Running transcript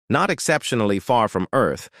Not exceptionally far from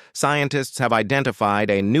Earth, scientists have identified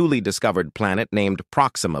a newly discovered planet named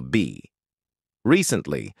Proxima B.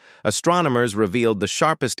 Recently, astronomers revealed the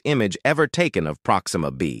sharpest image ever taken of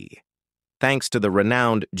Proxima B. Thanks to the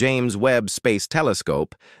renowned James Webb Space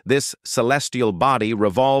Telescope, this celestial body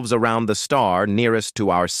revolves around the star nearest to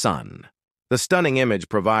our Sun. The stunning image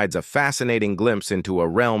provides a fascinating glimpse into a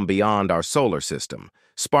realm beyond our solar system,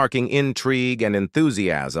 sparking intrigue and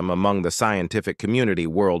enthusiasm among the scientific community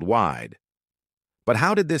worldwide. But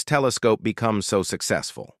how did this telescope become so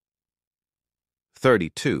successful?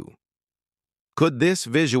 32. Could this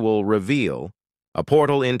visual reveal a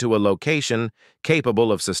portal into a location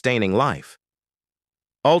capable of sustaining life?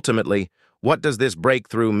 Ultimately, what does this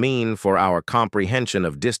breakthrough mean for our comprehension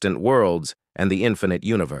of distant worlds and the infinite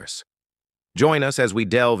universe? Join us as we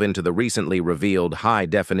delve into the recently revealed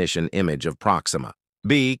high-definition image of Proxima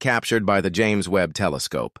B captured by the James Webb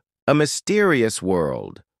Telescope. A mysterious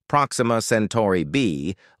world, Proxima Centauri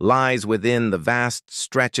B, lies within the vast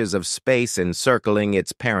stretches of space encircling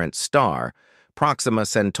its parent star, Proxima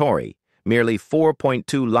Centauri, merely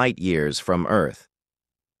 4.2 light-years from Earth.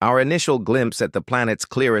 Our initial glimpse at the planet's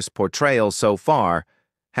clearest portrayal so far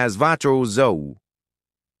has Vatru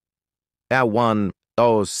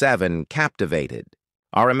 107 captivated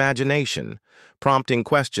our imagination, prompting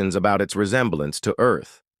questions about its resemblance to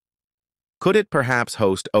Earth. Could it perhaps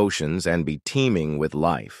host oceans and be teeming with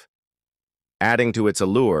life? Adding to its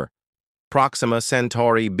allure, Proxima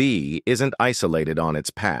Centauri B isn't isolated on its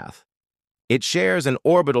path. It shares an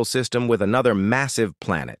orbital system with another massive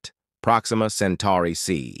planet, Proxima Centauri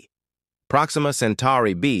C. Proxima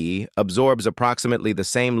Centauri B absorbs approximately the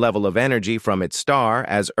same level of energy from its star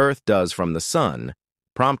as Earth does from the Sun,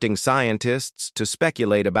 prompting scientists to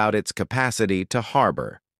speculate about its capacity to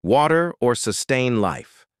harbor water or sustain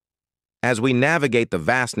life. As we navigate the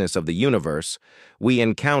vastness of the universe, we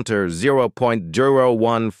encounter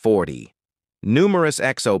 0.0140, numerous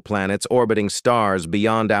exoplanets orbiting stars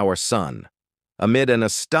beyond our Sun. Amid an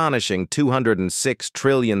astonishing 206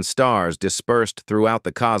 trillion stars dispersed throughout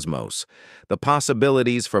the cosmos, the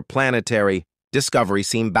possibilities for planetary discovery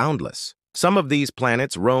seem boundless. Some of these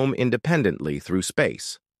planets roam independently through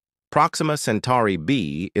space. Proxima Centauri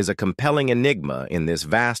B is a compelling enigma in this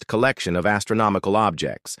vast collection of astronomical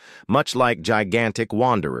objects, much like gigantic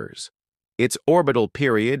wanderers. Its orbital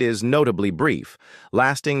period is notably brief,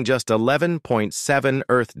 lasting just 11.7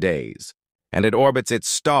 Earth days, and it orbits its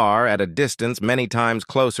star at a distance many times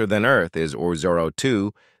closer than Earth is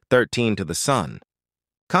Ur-02, 13 to the Sun.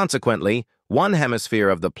 Consequently, one hemisphere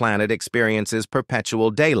of the planet experiences perpetual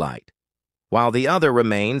daylight, while the other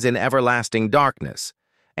remains in everlasting darkness,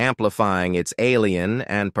 amplifying its alien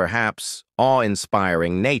and perhaps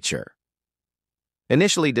awe-inspiring nature.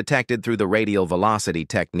 Initially detected through the radial velocity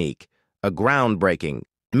technique, a groundbreaking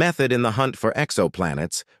method in the hunt for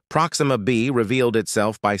exoplanets, Proxima B revealed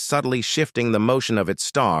itself by subtly shifting the motion of its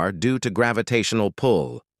star due to gravitational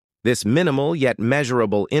pull. This minimal yet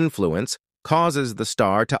measurable influence causes the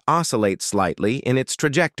star to oscillate slightly in its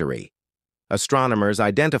trajectory. Astronomers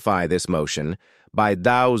identify this motion by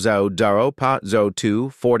Dao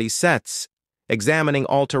 40 sets, examining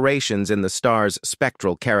alterations in the star's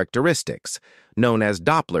spectral characteristics, known as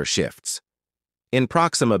Doppler shifts. In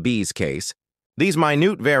Proxima B's case, these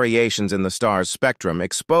minute variations in the star's spectrum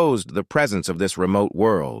exposed the presence of this remote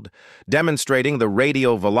world, demonstrating the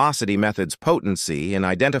radial velocity method's potency in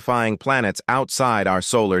identifying planets outside our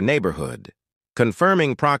solar neighborhood.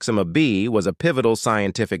 Confirming Proxima B was a pivotal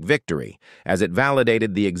scientific victory, as it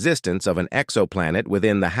validated the existence of an exoplanet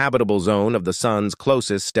within the habitable zone of the Sun's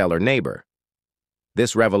closest stellar neighbor.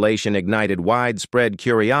 This revelation ignited widespread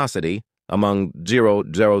curiosity among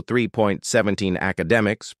 003.17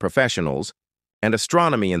 academics, professionals, and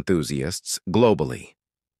astronomy enthusiasts globally.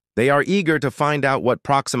 They are eager to find out what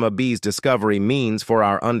Proxima B's discovery means for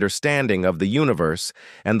our understanding of the universe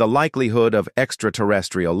and the likelihood of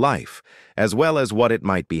extraterrestrial life, as well as what it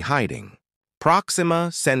might be hiding.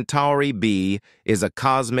 Proxima Centauri B is a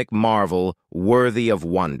cosmic marvel worthy of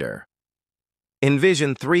wonder.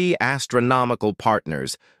 Envision three astronomical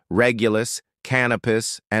partners, Regulus,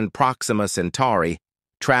 Canopus, and Proxima Centauri,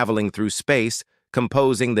 traveling through space,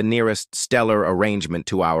 composing the nearest stellar arrangement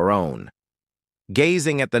to our own.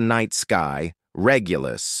 Gazing at the night sky,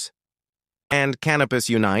 Regulus and Canopus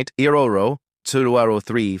unite, Iroro, Tsuruaro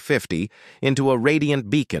 350, into a radiant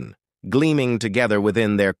beacon, gleaming together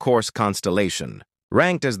within their coarse constellation.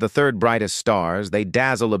 Ranked as the third brightest stars, they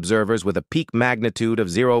dazzle observers with a peak magnitude of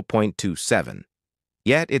 0.27.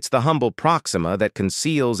 Yet it's the humble Proxima that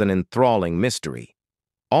conceals an enthralling mystery.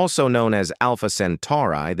 Also known as Alpha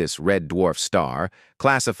Centauri, this red dwarf star,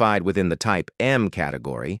 classified within the Type M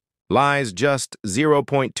category, lies just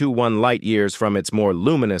 0.21 light-years from its more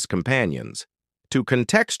luminous companions. To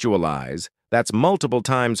contextualize, that's multiple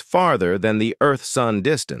times farther than the Earth-Sun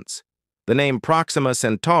distance. The name Proxima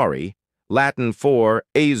Centauri, Latin for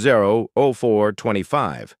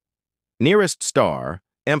A00425. Nearest star,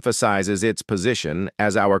 emphasizes its position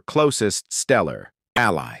as our closest stellar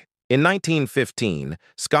ally. In 1915,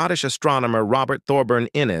 Scottish astronomer Robert Thorburn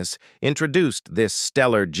Innes introduced this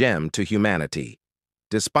stellar gem to humanity.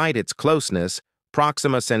 Despite its closeness,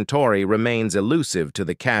 Proxima Centauri remains elusive to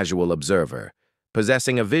the casual observer,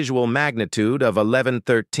 possessing a visual magnitude of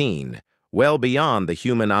 1113, well beyond the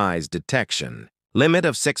human eye's detection. Limit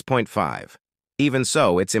of 6.5. Even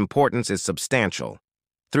so, its importance is substantial.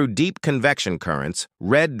 Through deep convection currents,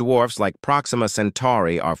 red dwarfs like Proxima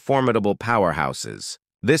Centauri are formidable powerhouses.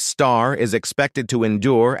 This star is expected to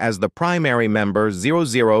endure as the primary member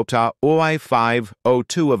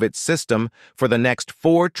 00.0502 of its system for the next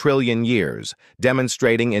 4 trillion years,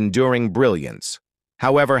 demonstrating enduring brilliance.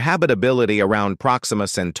 However, habitability around Proxima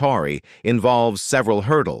Centauri involves several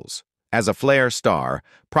hurdles. As a flare star,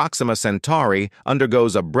 Proxima Centauri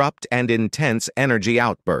undergoes abrupt and intense energy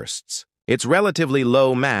outbursts. Its relatively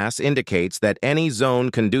low mass indicates that any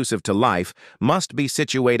zone conducive to life must be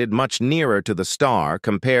situated much nearer to the star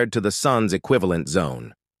compared to the Sun's equivalent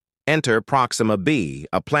zone. Enter Proxima B,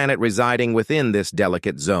 a planet residing within this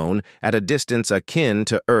delicate zone at a distance akin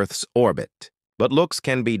to Earth's orbit. But looks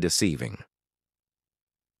can be deceiving.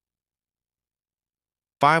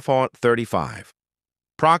 5.35.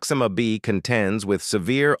 Proxima B contends with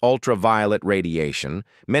severe ultraviolet radiation,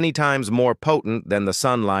 many times more potent than the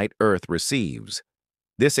sunlight Earth receives.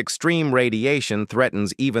 This extreme radiation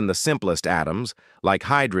threatens even the simplest atoms, like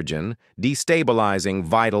hydrogen, destabilizing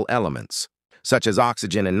vital elements, such as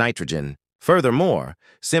oxygen and nitrogen. Furthermore,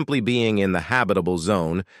 simply being in the habitable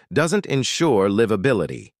zone doesn't ensure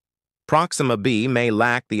livability. Proxima B may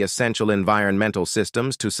lack the essential environmental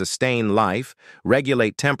systems to sustain life,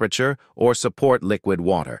 regulate temperature, or support liquid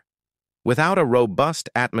water. Without a robust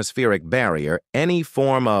atmospheric barrier, any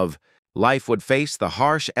form of life would face the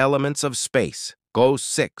harsh elements of space. Go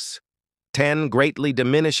 6. 10, greatly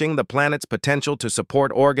diminishing the planet's potential to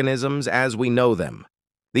support organisms as we know them.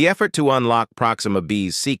 The effort to unlock Proxima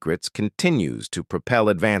B's secrets continues to propel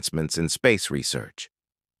advancements in space research.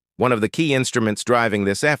 One of the key instruments driving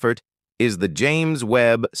this effort is the James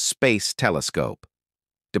Webb Space Telescope.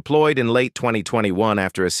 Deployed in late 2021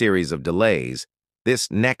 after a series of delays,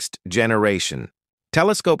 this next-generation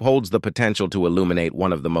telescope holds the potential to illuminate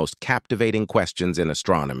one of the most captivating questions in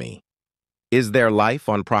astronomy. Is there life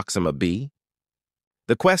on Proxima B?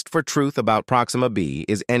 The quest for truth about Proxima B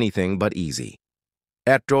is anything but easy.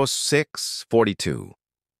 Etros 642.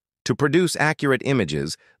 To produce accurate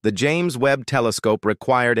images, the James Webb Telescope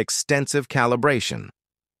required extensive calibration.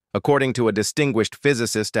 According to a distinguished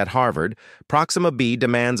physicist at Harvard, Proxima B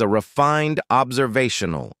demands a refined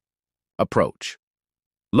observational approach.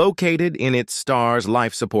 Located in its star's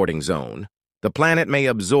life-supporting zone, the planet may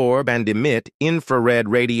absorb and emit infrared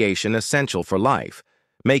radiation essential for life,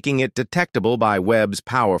 making it detectable by Webb's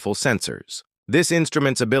powerful sensors. This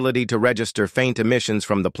instrument's ability to register faint emissions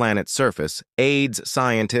from the planet's surface aids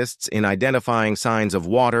scientists in identifying signs of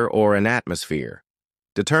water or an atmosphere.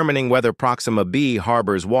 Determining whether Proxima B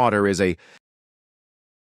harbors water is a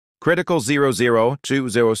critical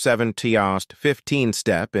 00207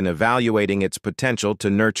 step in evaluating its potential to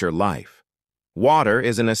nurture life. Water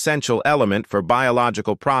is an essential element for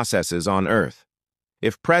biological processes on Earth.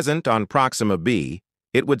 If present on Proxima B,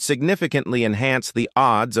 it would significantly enhance the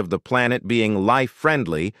odds of the planet being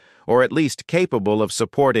life-friendly or at least capable of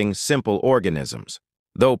supporting simple organisms.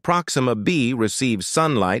 Though Proxima B receives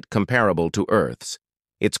sunlight comparable to Earth's,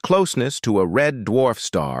 its closeness to a red dwarf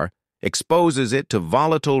star exposes it to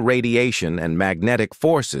volatile radiation and magnetic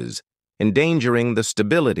forces, endangering the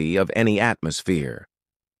stability of any atmosphere.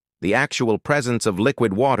 The actual presence of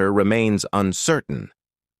liquid water remains uncertain.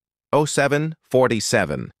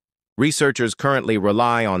 0747. Researchers currently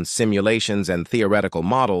rely on simulations and theoretical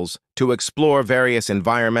models to explore various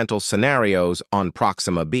environmental scenarios on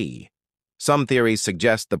Proxima B. Some theories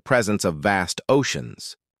suggest the presence of vast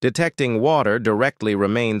oceans. Detecting water directly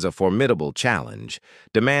remains a formidable challenge,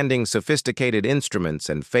 demanding sophisticated instruments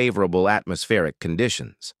and favorable atmospheric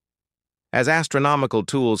conditions. As astronomical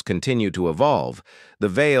tools continue to evolve, the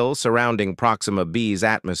veil surrounding Proxima B's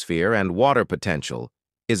atmosphere and water potential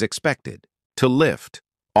is expected to lift,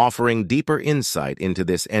 offering deeper insight into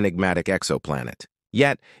this enigmatic exoplanet.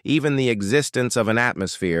 Yet, even the existence of an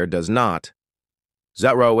atmosphere does not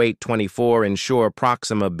 0824 ensure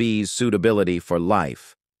Proxima B's suitability for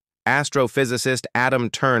life. Astrophysicist Adam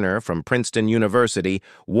Turner from Princeton University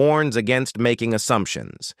warns against making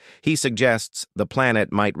assumptions. He suggests the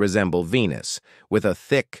planet might resemble Venus, with a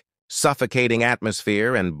thick, suffocating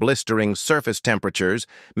atmosphere and blistering surface temperatures,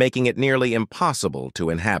 making it nearly impossible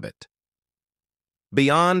to inhabit.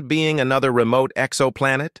 Beyond being another remote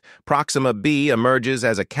exoplanet, Proxima B emerges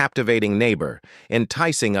as a captivating neighbor,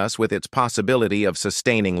 enticing us with its possibility of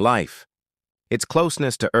sustaining life. Its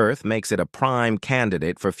closeness to Earth makes it a prime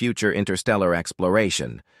candidate for future interstellar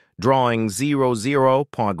exploration, drawing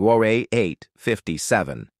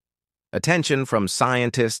 00.8857. Attention from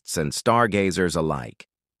scientists and stargazers alike.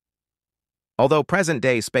 Although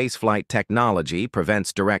present-day spaceflight technology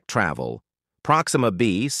prevents direct travel, Proxima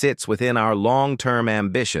B sits within our long-term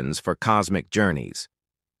ambitions for cosmic journeys.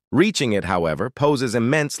 Reaching it, however, poses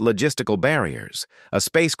immense logistical barriers. A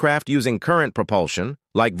spacecraft using current propulsion,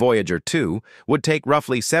 like Voyager 2, would take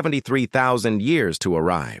roughly 73,000 years to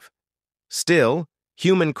arrive. Still,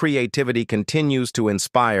 human creativity continues to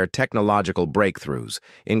inspire technological breakthroughs,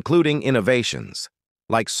 including innovations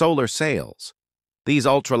like solar sails. These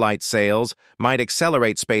ultralight sails might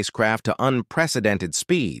accelerate spacecraft to unprecedented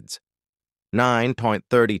speeds,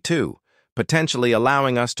 9.32, potentially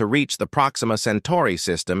allowing us to reach the Proxima Centauri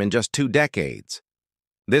system in just 2 decades.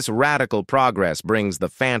 This radical progress brings the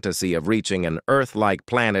fantasy of reaching an Earth-like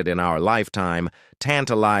planet in our lifetime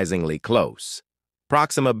tantalizingly close.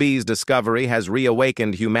 Proxima B's discovery has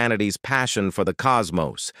reawakened humanity's passion for the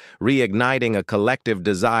cosmos, reigniting a collective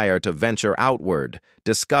desire to venture outward,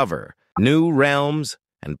 discover new realms,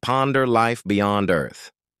 and ponder life beyond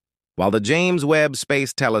Earth. While the James Webb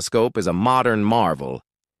Space Telescope is a modern marvel,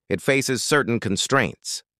 it faces certain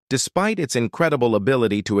constraints. Despite its incredible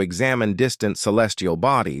ability to examine distant celestial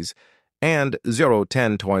bodies and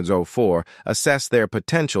 010.04 assess their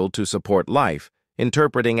potential to support life,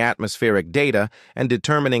 interpreting atmospheric data and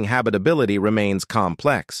determining habitability remains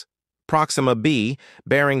complex. Proxima B,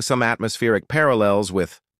 bearing some atmospheric parallels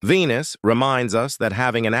with Venus, reminds us that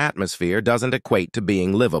having an atmosphere doesn't equate to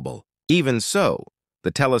being livable. Even so, the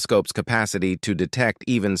telescope's capacity to detect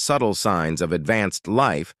even subtle signs of advanced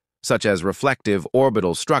life, such as reflective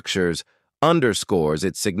orbital structures, underscores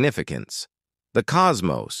its significance. The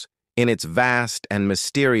cosmos, in its vast and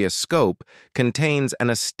mysterious scope, contains an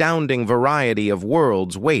astounding variety of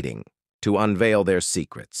worlds waiting to unveil their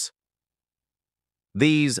secrets.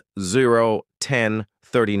 These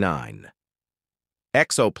 01039.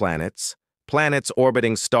 Exoplanets, planets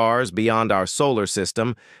orbiting stars beyond our solar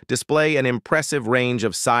system, display an impressive range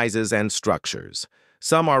of sizes and structures.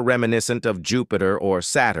 Some are reminiscent of Jupiter or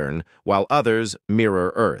Saturn, while others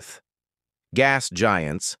mirror Earth. Gas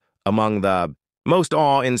giants, among the most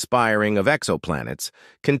awe-inspiring of exoplanets,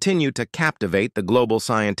 continue to captivate the global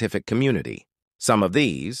scientific community. Some of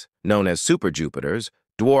these, known as superjupiters,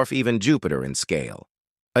 dwarf even Jupiter in scale.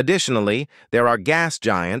 Additionally, there are gas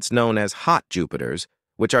giants known as hot Jupiters,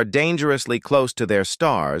 which are dangerously close to their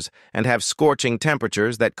stars and have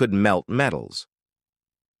temperatures that could melt metals.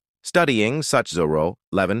 Studying such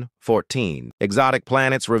 1114 exotic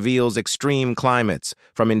planets reveals extreme climates,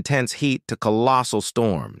 from intense heat to colossal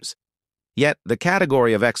storms. Yet, the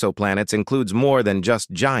category of exoplanets includes more than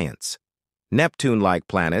just giants. Neptune-like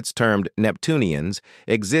planets, termed Neptunians,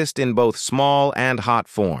 exist in both small and hot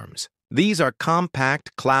forms. These are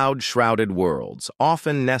compact, cloud-shrouded worlds,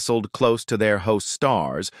 often nestled close to their host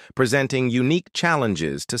stars, presenting unique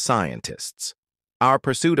challenges to scientists. Our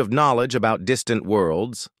pursuit of knowledge about distant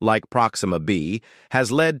worlds, like Proxima B,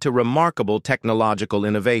 has led to remarkable technological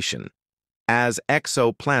innovation. As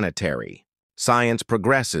exoplanetary science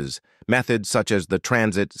progresses, methods such as the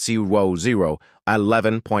transit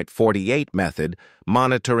 0011.48 method,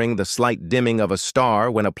 monitoring the slight dimming of a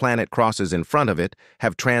star when a planet crosses in front of it,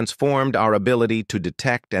 have transformed our ability to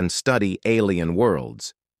detect and study alien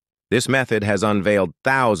worlds. This method has unveiled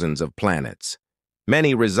thousands of planets,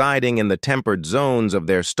 many residing in the tempered zones of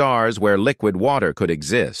their stars where liquid water could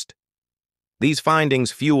exist. These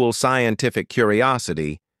findings fuel scientific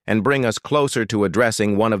curiosity and bring us closer to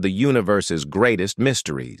addressing one of the universe's greatest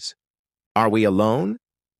mysteries. Are we alone?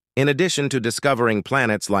 In addition to discovering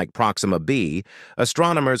planets like Proxima B,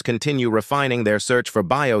 astronomers continue refining their search for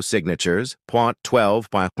biosignatures,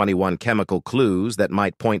 12.21 chemical clues that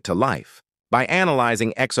might point to life. By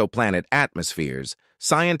analyzing exoplanet atmospheres,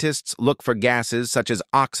 scientists look for gases such as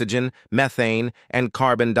oxygen, methane, and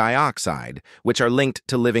carbon dioxide, which are linked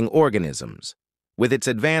to living organisms. With its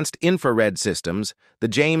advanced infrared systems, the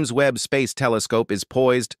James Webb Space Telescope is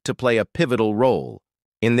poised to play a pivotal role.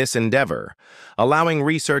 in this endeavor, allowing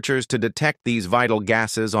researchers to detect these vital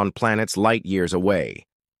gases on planets light years away.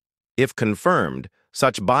 If confirmed,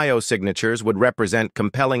 such biosignatures would represent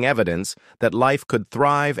compelling evidence that life could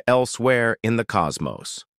thrive elsewhere in the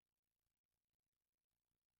cosmos.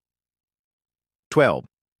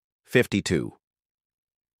 1252.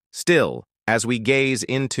 Still, as we gaze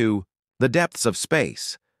into the depths of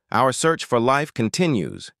space, our search for life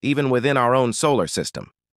continues even within our own solar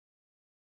system.